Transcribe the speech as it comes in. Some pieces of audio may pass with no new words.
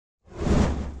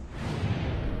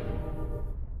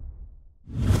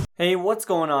Hey, what's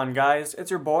going on guys?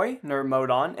 It's your boy,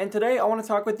 NerdMode, and today I want to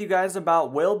talk with you guys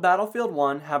about will Battlefield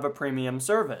 1 have a premium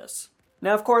service?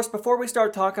 Now of course, before we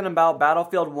start talking about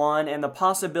Battlefield 1 and the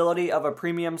possibility of a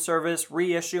premium service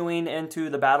reissuing into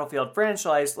the Battlefield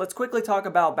franchise, let's quickly talk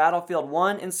about Battlefield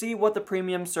 1 and see what the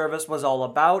premium service was all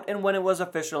about and when it was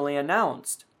officially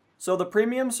announced. So the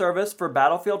premium service for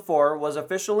Battlefield 4 was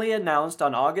officially announced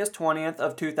on August 20th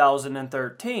of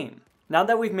 2013. Now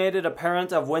that we've made it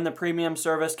apparent of when the premium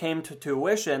service came to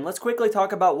tuition, let's quickly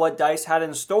talk about what DICE had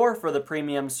in store for the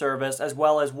premium service, as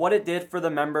well as what it did for the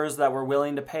members that were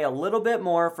willing to pay a little bit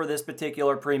more for this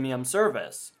particular premium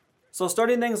service. So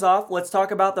starting things off, let's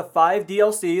talk about the 5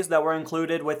 DLCs that were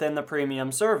included within the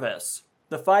premium service.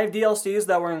 The 5 DLCs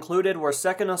that were included were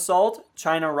Second Assault,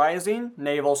 China Rising,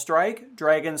 Naval Strike,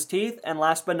 Dragon's Teeth, and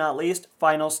last but not least,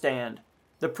 Final Stand.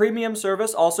 The premium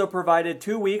service also provided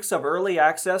 2 weeks of early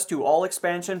access to all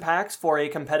expansion packs for a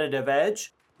competitive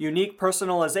edge, unique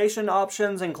personalization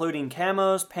options including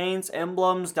camos, paints,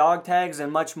 emblems, dog tags,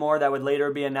 and much more that would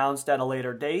later be announced at a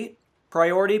later date,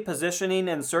 priority positioning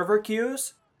in server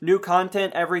queues, new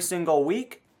content every single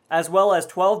week, as well as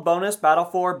 12 bonus Battle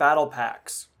 4 battle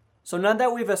packs. So now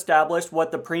that we've established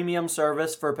what the premium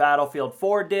service for Battlefield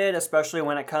 4 did, especially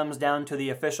when it comes down to the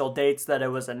official dates that it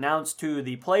was announced to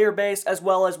the player base, as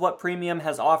well as what premium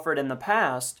has offered in the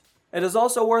past, it is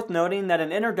also worth noting that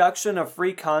an introduction of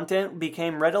free content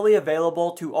became readily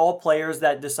available to all players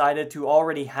that decided to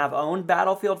already have owned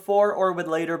Battlefield 4 or would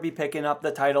later be picking up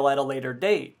the title at a later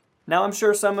date. Now I'm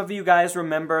sure some of you guys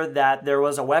remember that there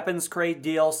was a weapons crate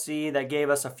DLC that gave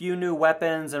us a few new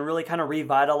weapons and really kind of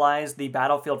revitalized the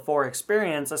Battlefield 4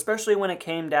 experience, especially when it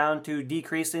came down to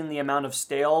decreasing the amount of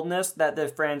staleness that the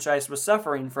franchise was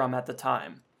suffering from at the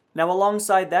time. Now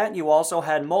alongside that, you also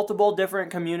had multiple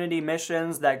different community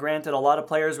missions that granted a lot of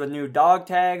players with new dog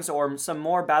tags or some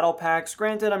more battle packs.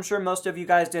 Granted, I'm sure most of you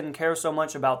guys didn't care so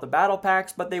much about the battle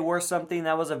packs, but they were something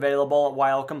that was available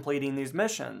while completing these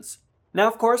missions. Now,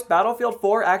 of course, Battlefield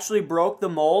 4 actually broke the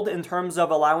mold in terms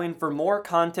of allowing for more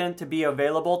content to be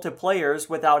available to players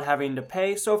without having to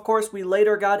pay, so of course we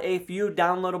later got a few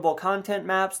downloadable content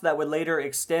maps that would later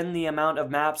extend the amount of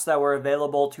maps that were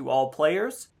available to all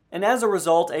players. And as a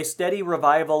result, a steady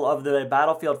revival of the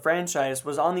Battlefield franchise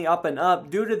was on the up and up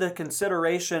due to the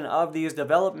consideration of these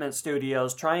development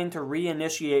studios trying to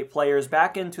reinitiate players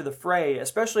back into the fray,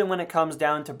 especially when it comes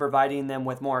down to providing them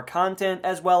with more content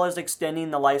as well as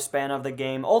extending the lifespan of the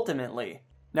game ultimately.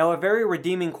 Now, a very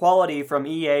redeeming quality from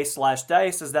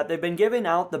EA/DICE is that they've been giving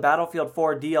out the Battlefield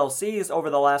 4 DLCs over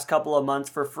the last couple of months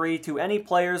for free to any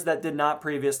players that did not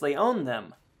previously own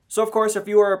them. So of course, if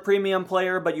you are a premium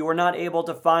player but you were not able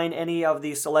to find any of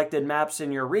the selected maps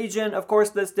in your region, of course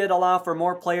this did allow for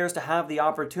more players to have the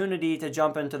opportunity to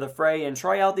jump into the fray and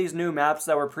try out these new maps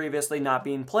that were previously not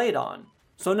being played on.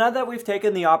 So now that we've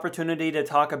taken the opportunity to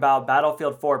talk about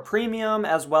Battlefield 4 Premium,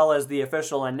 as well as the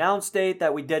official announce date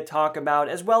that we did talk about,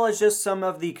 as well as just some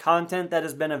of the content that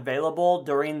has been available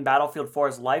during Battlefield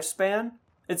 4's lifespan,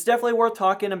 it's definitely worth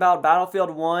talking about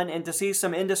Battlefield 1 and to see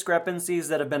some indiscrepancies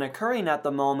that have been occurring at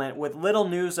the moment with little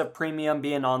news of Premium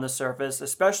being on the surface,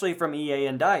 especially from EA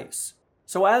and DICE.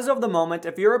 So as of the moment,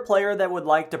 if you're a player that would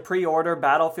like to pre-order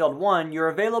Battlefield 1, your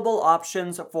available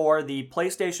options for the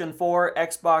PlayStation 4,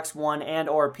 Xbox One, and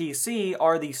or PC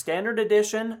are the Standard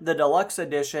Edition, the Deluxe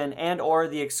Edition, and or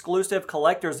the Exclusive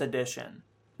Collector's Edition.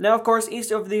 Now, of course,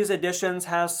 each of these editions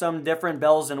has some different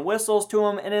bells and whistles to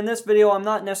them, and in this video, I'm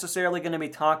not necessarily going to be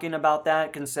talking about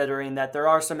that, considering that there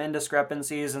are some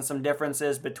indiscrepancies and some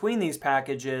differences between these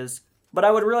packages, but I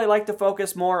would really like to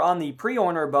focus more on the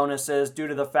pre-order bonuses due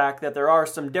to the fact that there are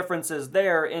some differences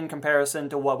there in comparison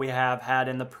to what we have had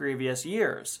in the previous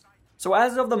years. So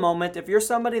as of the moment, if you're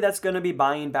somebody that's going to be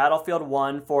buying Battlefield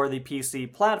 1 for the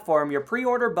PC platform, your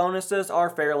pre-order bonuses are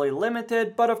fairly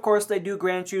limited, but of course they do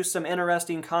grant you some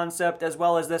interesting concept, as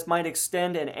well as this might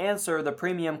extend and answer the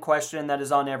premium question that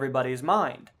is on everybody's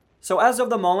mind. So as of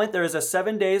the moment, there is a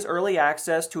 7 days early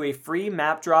access to a free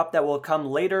map drop that will come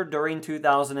later during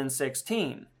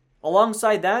 2016.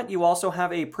 Alongside that, you also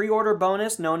have a pre-order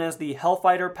bonus known as the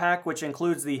Hellfighter Pack, which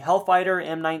includes the Hellfighter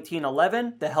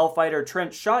M1911, the Hellfighter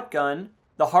Trench Shotgun,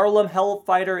 the Harlem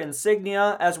Hellfighter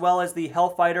Insignia, as well as the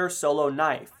Hellfighter Solo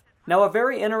Knife. Now, a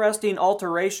very interesting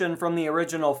alteration from the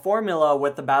original formula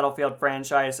with the Battlefield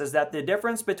franchise is that the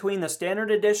difference between the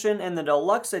Standard Edition and the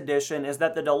Deluxe Edition is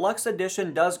that the Deluxe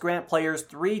Edition does grant players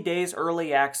 3 days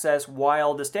early access,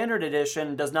 while the Standard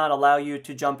Edition does not allow you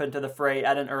to jump into the fray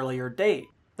at an earlier date.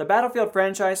 The Battlefield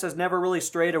franchise has never really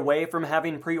strayed away from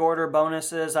having pre-order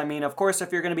bonuses. I mean, of course,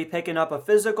 if you're going to be picking up a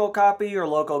physical copy, your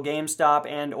local GameStop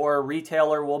and or a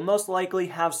retailer will most likely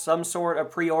have some sort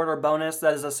of pre-order bonus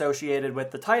that is associated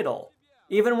with the title.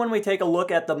 Even when we take a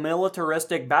look at the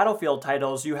militaristic Battlefield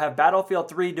titles, you have Battlefield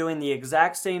 3 doing the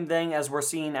exact same thing as we're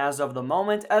seeing as of the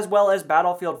moment, as well as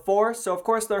Battlefield 4, so of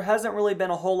course there hasn't really been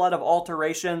a whole lot of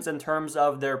alterations in terms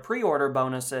of their pre-order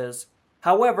bonuses.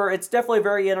 However, it's definitely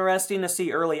very interesting to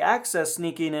see early access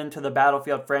sneaking into the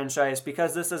Battlefield franchise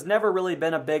because this has never really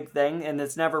been a big thing and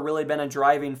it's never really been a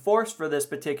driving force for this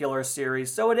particular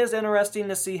series, so it is interesting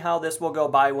to see how this will go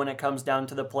by when it comes down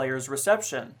to the players'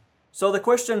 reception. So the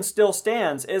question still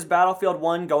stands, is Battlefield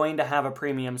 1 going to have a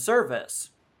premium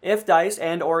service? If DICE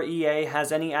and or EA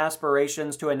has any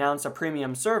aspirations to announce a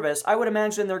premium service, I would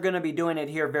imagine they're going to be doing it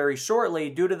here very shortly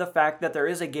due to the fact that there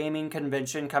is a gaming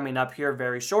convention coming up here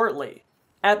very shortly.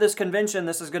 At this convention,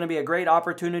 this is going to be a great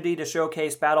opportunity to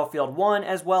showcase Battlefield 1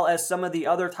 as well as some of the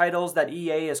other titles that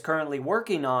EA is currently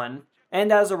working on.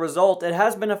 And as a result, it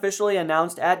has been officially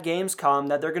announced at Gamescom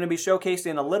that they're going to be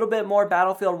showcasing a little bit more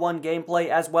Battlefield 1 gameplay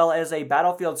as well as a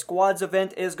Battlefield Squads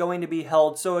event is going to be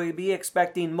held, so we'll be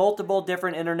expecting multiple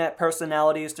different internet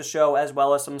personalities to show as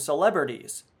well as some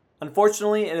celebrities.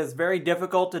 Unfortunately, it is very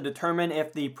difficult to determine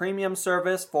if the premium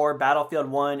service for Battlefield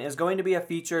 1 is going to be a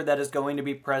feature that is going to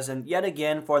be present yet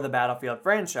again for the Battlefield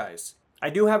franchise.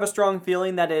 I do have a strong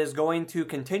feeling that it is going to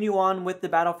continue on with the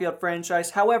Battlefield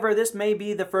franchise. However, this may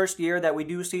be the first year that we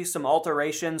do see some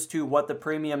alterations to what the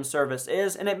premium service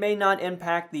is, and it may not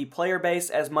impact the player base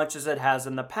as much as it has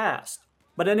in the past.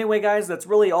 But anyway, guys, that's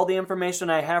really all the information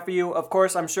I have for you. Of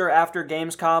course, I'm sure after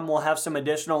Gamescom we'll have some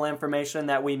additional information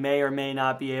that we may or may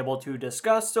not be able to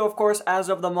discuss. So, of course, as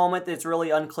of the moment, it's really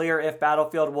unclear if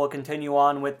Battlefield will continue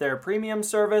on with their premium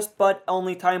service, but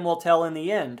only time will tell in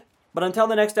the end. But until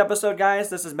the next episode, guys,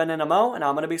 this has been NMO, and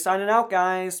I'm going to be signing out,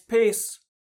 guys. Peace.